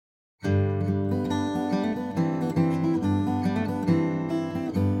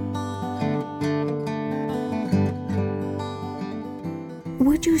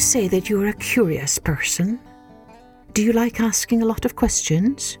Would you say that you're a curious person? Do you like asking a lot of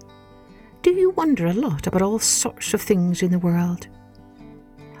questions? Do you wonder a lot about all sorts of things in the world?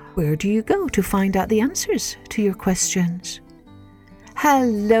 Where do you go to find out the answers to your questions?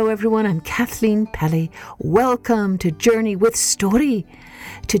 Hello everyone, I'm Kathleen Pelly. Welcome to Journey with Story.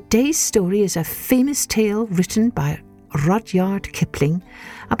 Today's story is a famous tale written by Rudyard Kipling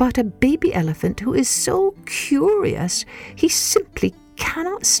about a baby elephant who is so curious he simply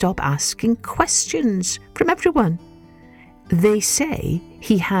cannot stop asking questions from everyone. They say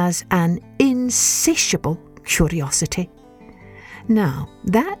he has an insatiable curiosity. Now,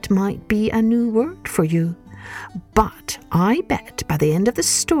 that might be a new word for you, but I bet by the end of the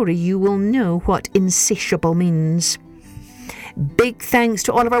story you will know what insatiable means. Big thanks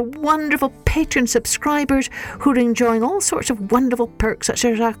to all of our wonderful Patreon subscribers who are enjoying all sorts of wonderful perks such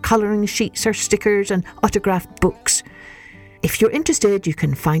as our colouring sheets, our stickers and autographed books. If you're interested, you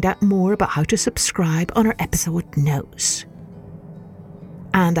can find out more about how to subscribe on our episode notes.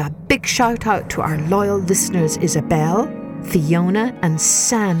 And a big shout out to our loyal listeners Isabel, Fiona and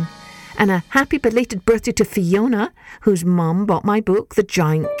Sam. And a happy belated birthday to Fiona, whose mum bought my book, The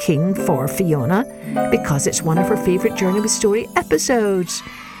Giant King, for Fiona, because it's one of her favourite Journey with Story episodes.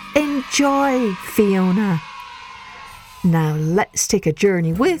 Enjoy, Fiona! Now let's take a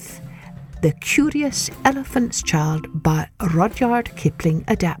journey with The Curious Elephant's Child by Rudyard Kipling,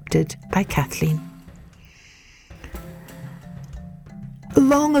 adapted by Kathleen.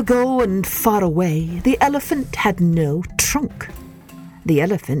 Long ago and far away, the elephant had no trunk. The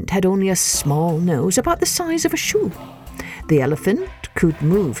elephant had only a small nose about the size of a shoe. The elephant could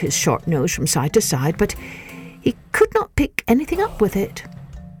move his short nose from side to side, but he could not pick anything up with it.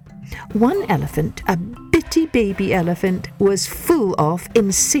 One elephant, a bitty baby elephant, was full of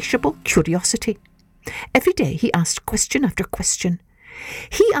insatiable curiosity. Every day he asked question after question.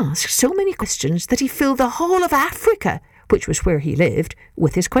 He asked so many questions that he filled the whole of Africa, which was where he lived,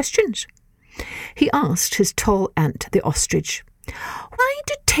 with his questions. He asked his tall aunt, the ostrich, "Why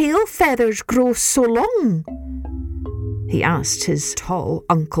do tail feathers grow so long?" He asked his tall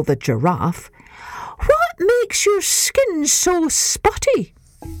uncle, the giraffe, "What makes your skin so spotty?"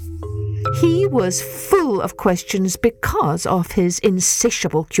 He was full of questions because of his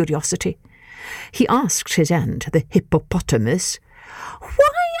insatiable curiosity. He asked his aunt, the hippopotamus,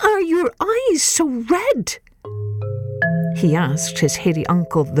 "Why are your eyes so red?" He asked his hairy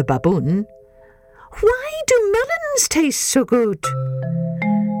uncle, the baboon, "Why do melons taste so good?"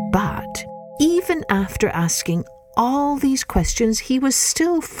 But even after asking all these questions, he was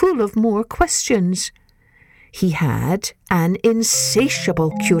still full of more questions. He had an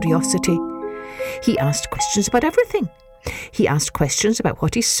insatiable curiosity. He asked questions about everything. He asked questions about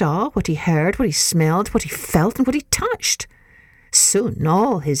what he saw, what he heard, what he smelled, what he felt, and what he touched. Soon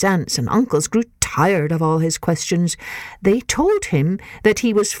all his aunts and uncles grew tired of all his questions. They told him that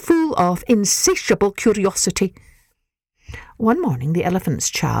he was full of insatiable curiosity. One morning the elephant's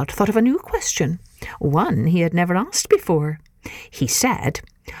child thought of a new question, one he had never asked before. He said,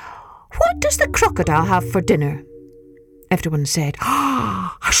 "What does the crocodile have for dinner?" Everyone said,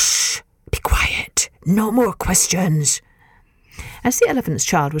 "Hush, be quiet, no more questions." As the elephant's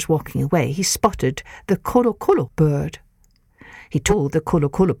child was walking away, he spotted the kolokolo bird. He told the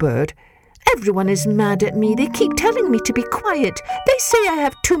kolokolo bird, "Everyone is mad at me. They keep telling me to be quiet. They say I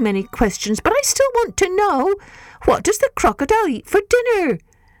have too many questions, but I still want to know, what does the crocodile eat for dinner?"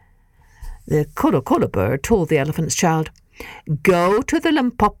 The kolokolo bird told the elephant's child, "Go to the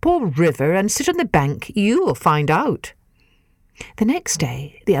Limpopo River and sit on the bank. You will find out." The next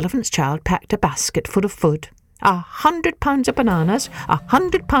day, the elephant's child packed a basket full of food. 100 pounds of bananas,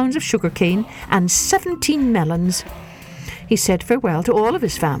 100 pounds of sugarcane, and 17 melons. He said farewell to all of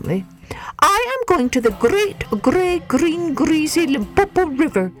his family. "I am going to the great grey green greasy Limpopo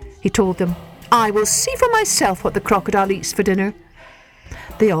River," he told them. "I will see for myself what the crocodile eats for dinner."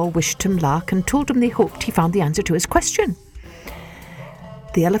 They all wished him luck and told him they hoped he found the answer to his question.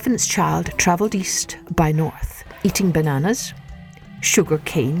 The elephant's child travelled east by north, eating bananas, sugar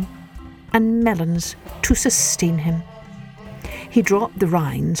cane, and melons to sustain him. He dropped the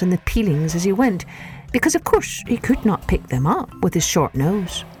rinds and the peelings as he went, because of course he could not pick them up with his short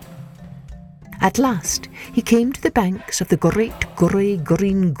nose. At last he came to the banks of the great grey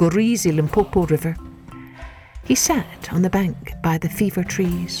green greasy Limpopo River. He sat on the bank by the fever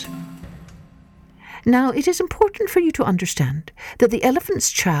trees. Now it is important for you to understand that the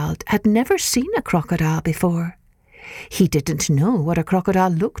elephant's child had never seen a crocodile before. He didn't know what a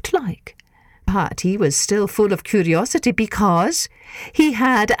crocodile looked like. But he was still full of curiosity because he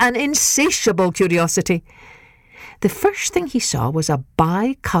had an insatiable curiosity. The first thing he saw was a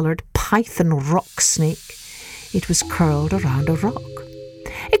bi-coloured python rock snake. It was curled around a rock.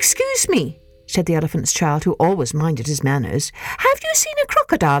 "Excuse me," said the elephant's child, who always minded his manners. "Have you seen a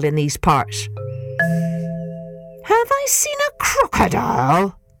crocodile in these parts?" "Have I seen a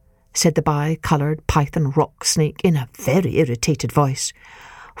crocodile?" said the bi-coloured python rock snake in a very irritated voice.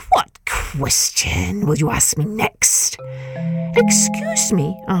 "What question will you ask me next?" "Excuse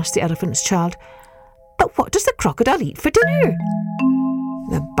me," asked the elephant's child, "but what does the crocodile eat for dinner?"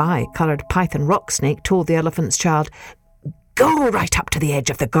 The bi-coloured python rock snake told the elephant's child, "Go right up to the edge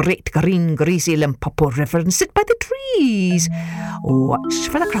of the great green greasy Limpopo River and sit by the trees. Watch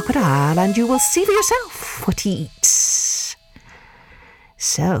for the crocodile and you will see for yourself what he eats."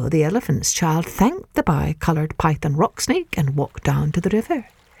 So the elephant's child thanked the bi-coloured python rock snake and walked down to the river.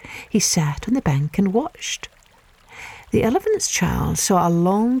 He sat on the bank and watched. The elephant's child saw a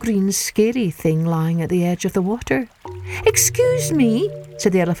long green scary thing lying at the edge of the water. "Excuse me,"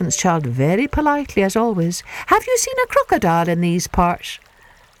 said the elephant's child very politely as always, "have you seen a crocodile in these parts?"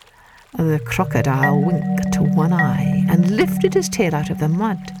 The crocodile winked one eye and lifted his tail out of the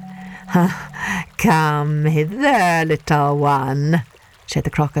mud. "Come hither, little one," said the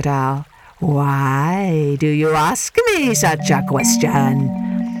crocodile. "Why do you ask me such a question?"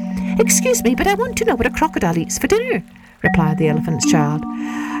 "Excuse me, but I want to know what a crocodile eats for dinner," replied the elephant's child.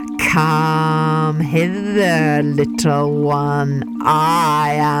 "Come hither, little one.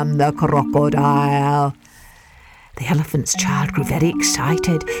 I am the crocodile." The elephant's child grew very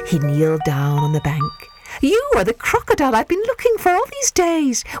excited. He kneeled down on the bank. "You are the crocodile I've been looking for all these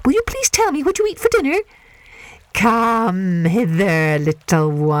days. Will you please tell me what you eat for dinner?" "Come hither,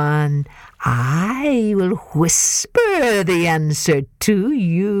 little one. I will whisper the answer to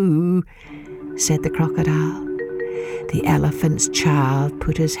you," said the crocodile. The elephant's child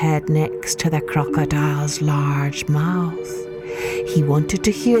put his head next to the crocodile's large mouth. He wanted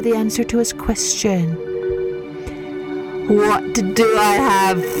to hear the answer to his question. "What do I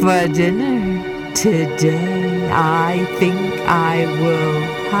have for dinner today? I think I will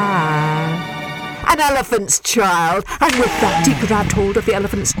have an elephant's child." And with that he grabbed hold of the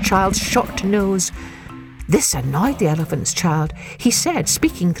elephant's child's short nose. This annoyed the elephant's child. He said,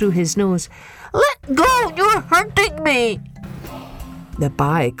 speaking through his nose, "Let go, you're hurting me." The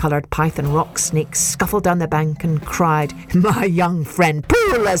bi-coloured python rock snake scuffled down the bank and cried, "My young friend,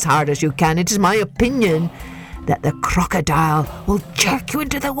 pull as hard as you can. It is my opinion that the crocodile will jerk you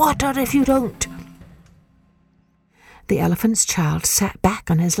into the water if you don't." The elephant's child sat back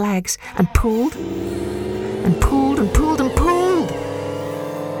on his legs and pulled and pulled and pulled and pulled.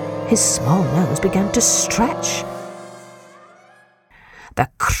 His small nose began to stretch. The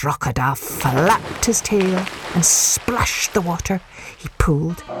crocodile flapped his tail and splashed the water. He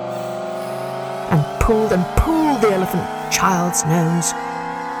pulled and pulled and pulled the elephant child's nose.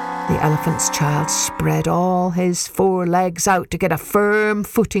 The elephant's child spread all his 4 legs out to get a firm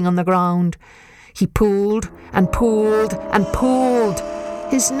footing on the ground. He pulled and pulled and pulled.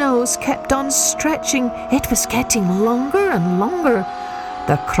 His nose kept on stretching. It was getting longer and longer.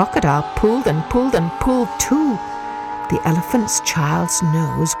 The crocodile pulled and pulled and pulled too. The elephant's child's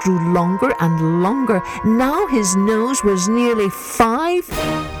nose grew longer and longer. Now his nose was nearly 5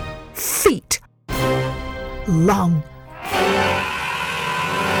 feet long.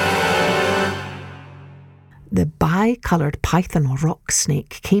 The bi-coloured python rock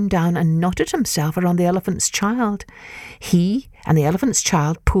snake came down and knotted himself around the elephant's child. He and the elephant's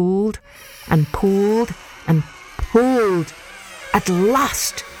child pulled and pulled and pulled. At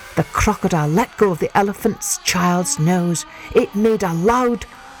last, the crocodile let go of the elephant's child's nose. It made a loud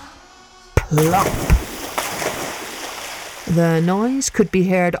plop. The noise could be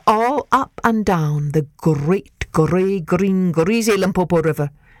heard all up and down the great grey green greasy Limpopo River.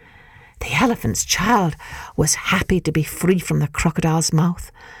 The elephant's child was happy to be free from the crocodile's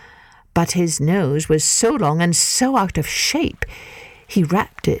mouth, but his nose was so long and so out of shape, he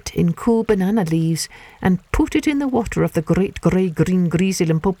wrapped it in cool banana leaves and put it in the water of the great grey green greasy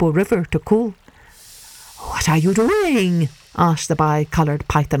Limpopo River to cool. "What are you doing?" asked the bi-coloured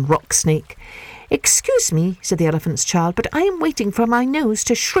python rock snake. "Excuse me," said the elephant's child, "but I am waiting for my nose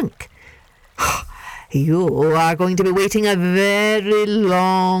to shrink." "You are going to be waiting a very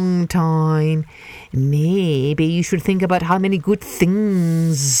long time. Maybe you should think about how many good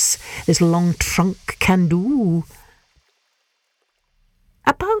things this long trunk can do."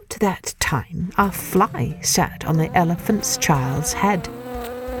 About that time, a fly sat on the elephant's child's head.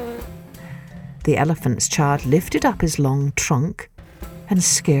 The elephant's child lifted up his long trunk and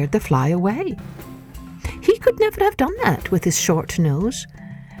scared the fly away. He could never have done that with his short nose.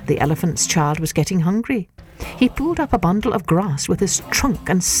 The elephant's child was getting hungry. He pulled up a bundle of grass with his trunk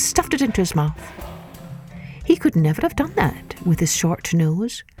and stuffed it into his mouth. He could never have done that with his short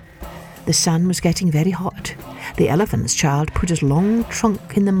nose. The sun was getting very hot. The elephant's child put his long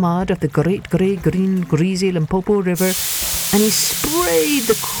trunk in the mud of the great grey green greasy Limpopo River, and he sprayed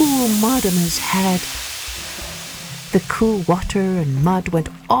the cool mud on his head. The cool water and mud went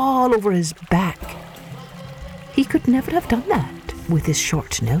all over his back. He could never have done that with his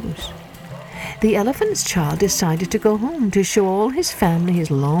short nose. The elephant's child decided to go home to show all his family his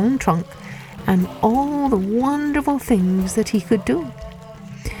long trunk and all the wonderful things that he could do.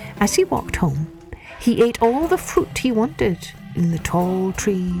 As he walked home, he ate all the fruit he wanted in the tall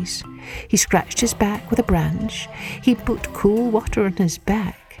trees. He scratched his back with a branch. He put cool water on his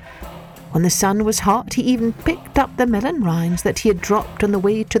back. When the sun was hot, he even picked up the melon rinds that he had dropped on the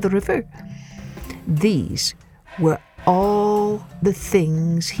way to the river. These were all the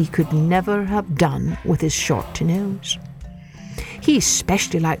things he could never have done with his short nose. He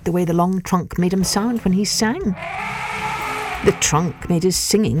especially liked the way the long trunk made him sound when he sang. The trunk made his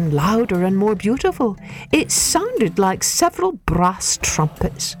singing louder and more beautiful. It sounded like several brass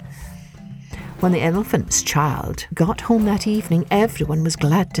trumpets. When the elephant's child got home that evening, everyone was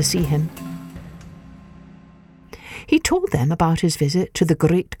glad to see him. He told them about his visit to the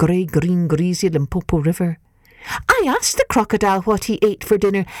great grey green greasy Limpopo River. "I asked the crocodile what he ate for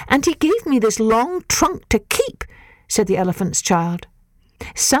dinner, and he gave me this long trunk to keep," said the elephant's child.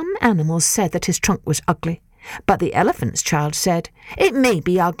 Some animals said that his trunk was ugly, but the elephant's child said, "It may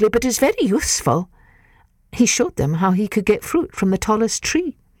be ugly, but it's very useful." He showed them how he could get fruit from the tallest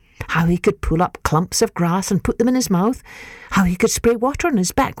tree, how he could pull up clumps of grass and put them in his mouth, how he could spray water on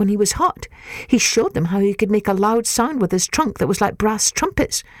his back when he was hot. He showed them how he could make a loud sound with his trunk that was like brass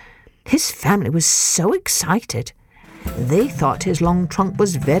trumpets. His family was so excited. They thought his long trunk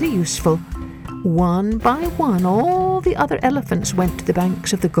was very useful. One by one, all the other elephants went to the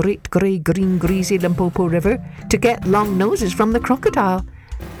banks of the great grey green greasy Limpopo River to get long noses from the crocodile.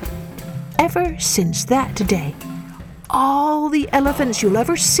 Ever since that day, all the elephants you'll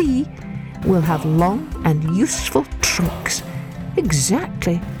ever see will have long and useful trunks,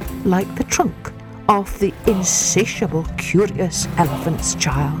 exactly like the trunk of the insatiable, curious elephant's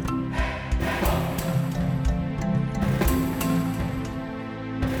child.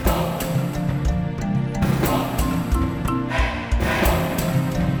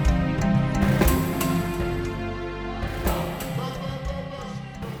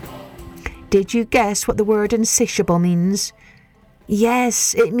 Did you guess what the word insatiable means?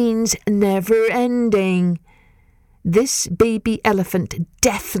 Yes, it means never-ending. This baby elephant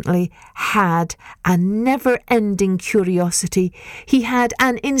definitely had a never-ending curiosity. He had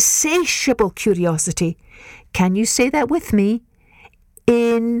an insatiable curiosity. Can you say that with me?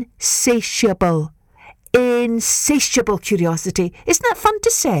 Insatiable. Insatiable curiosity. Isn't that fun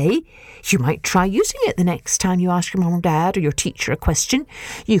to say? You might try using it the next time you ask your mum or dad or your teacher a question.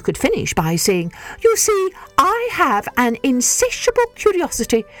 You could finish by saying, "You see, I have an insatiable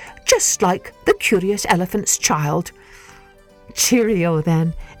curiosity, just like the curious elephant's child." Cheerio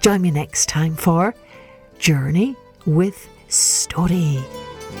then. Join me next time for Journey with Story.